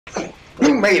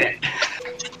You made it!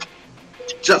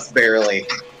 Just barely.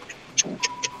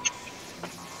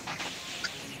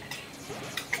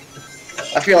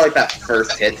 I feel like that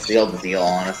first hit sealed the deal,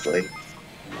 honestly.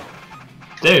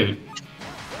 Dude.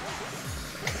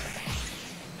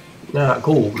 Not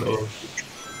cool, man.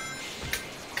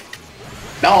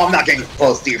 No, I'm not getting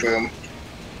close to you, Boom.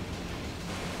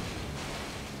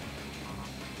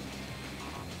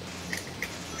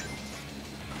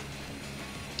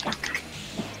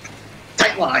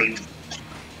 Tight line!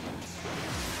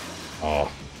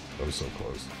 Oh, that was so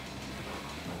close.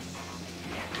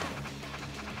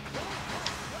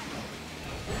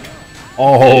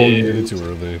 Oh, you did it too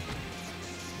early.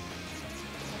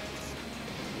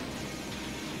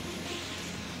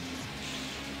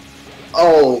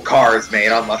 Oh, cars, mate.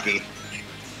 Unlucky.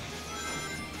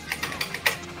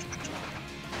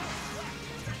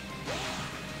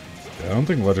 Yeah, I don't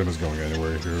think Legend is going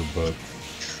anywhere here, but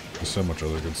there's so much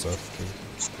other good stuff, too.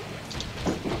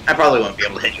 I probably wouldn't be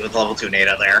able to hit you with level 2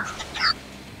 Nada there.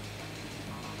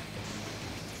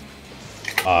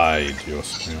 I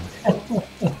just knew.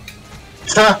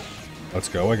 Let's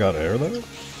go, I got air there?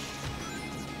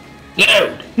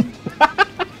 Dude!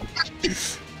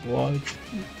 What?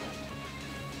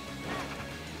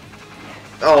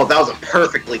 Oh, that was a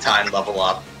perfectly timed level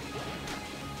up.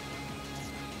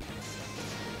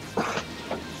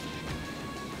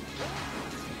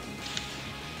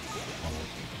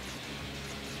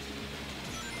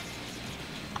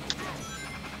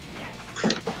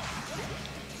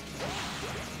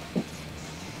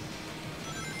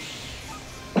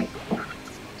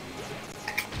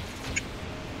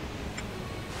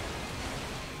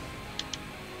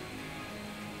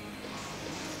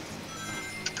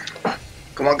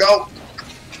 Come on, go!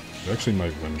 You actually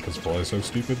might win because Fly is so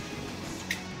stupid.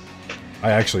 I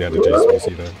actually had to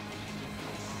JCC that.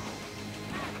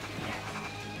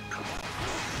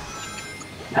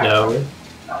 No.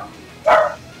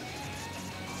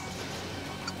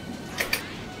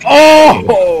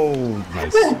 Oh!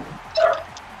 Nice.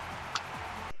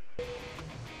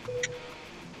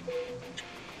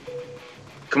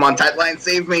 Come on, tight line,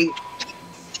 save me!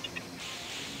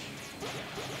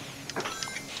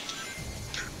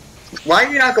 Why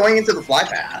are you not going into the fly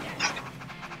path?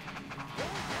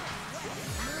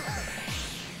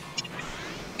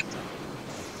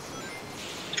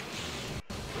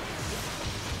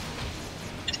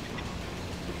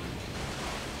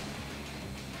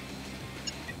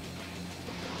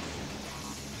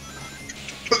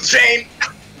 Shame!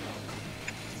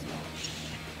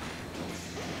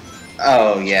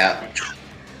 Oh, yeah.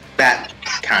 That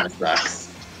kind of sucks.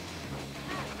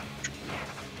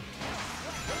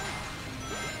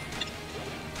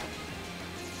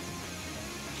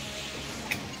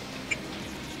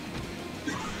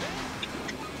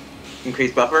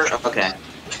 Increase buffer? Okay.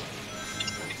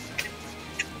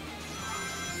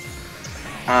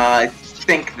 I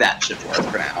think that should work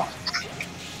for now.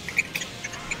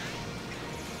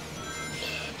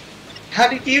 How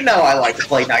did you know I like to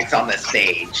play Knights on this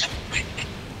stage?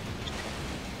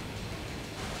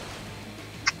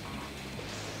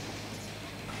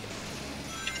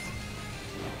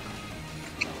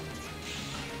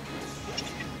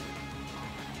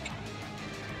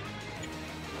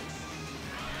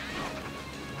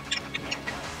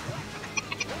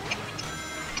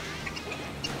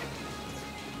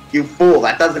 You fool,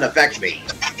 that doesn't affect me.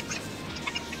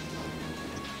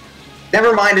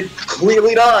 Never mind, it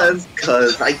clearly does,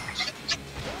 because I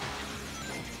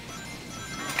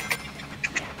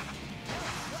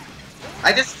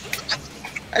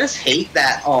just hate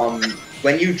that,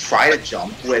 when you try to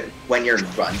jump when you're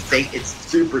in run state, it's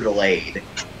super delayed.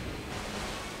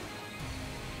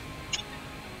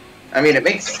 I mean, it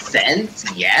makes sense,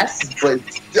 yes, but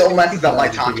it still messes up my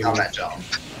timing on that jump.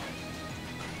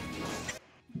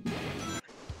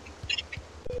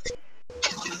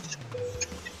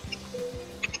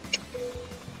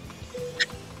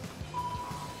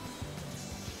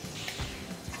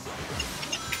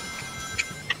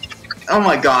 Oh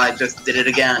my god, just did it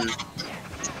again.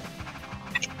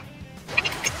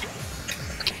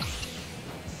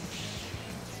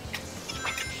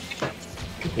 I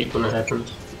hate when that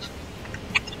happens.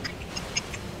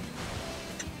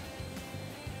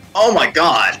 Oh my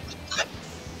god!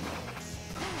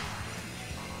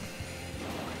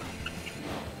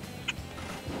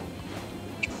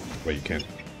 Wait, you can't.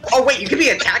 Oh wait, you can be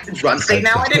attacked in run state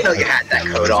now? I didn't know you had that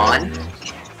code on.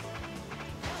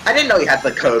 I didn't know you had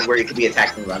the code where you could be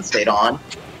attacked in run state on.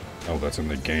 Oh, that's in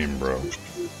the game, bro.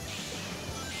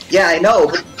 Yeah, I know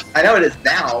it is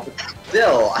now, but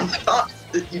still, I thought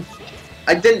that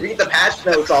I didn't read the patch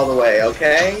notes all the way,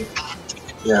 okay?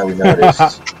 Yeah, we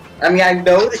noticed. I mean, I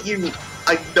know that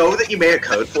you made a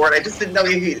code for it. I just didn't know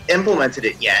you implemented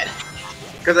it yet.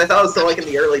 Because I thought it was still like in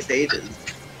the early stages.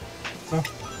 Huh.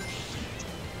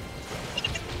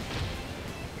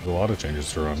 There's a lot of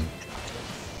changes to run.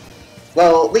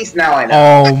 Well, at least now I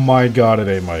know. Oh my god, it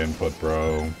ate my input,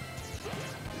 bro.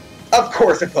 Of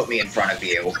course it put me in front of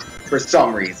you. For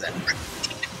some reason.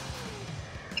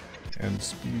 And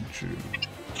speed chew.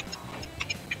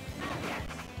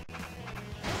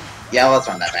 Yeah, let's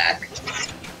run that back.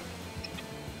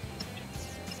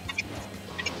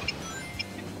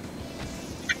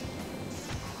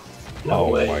 No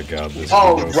way. My god, this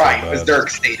Oh, is right, so because bad.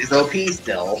 Dirk's state is OP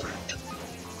still.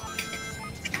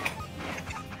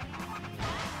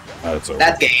 That's over.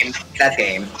 That's game. That's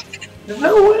game.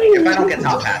 No way! If I don't get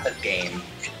top half, that's game.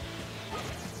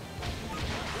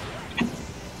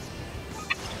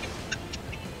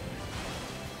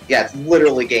 Yeah, it's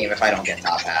literally game if I don't get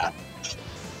top half.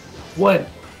 What?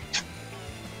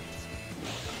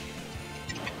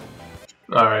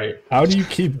 Alright. How do you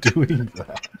keep doing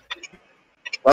that?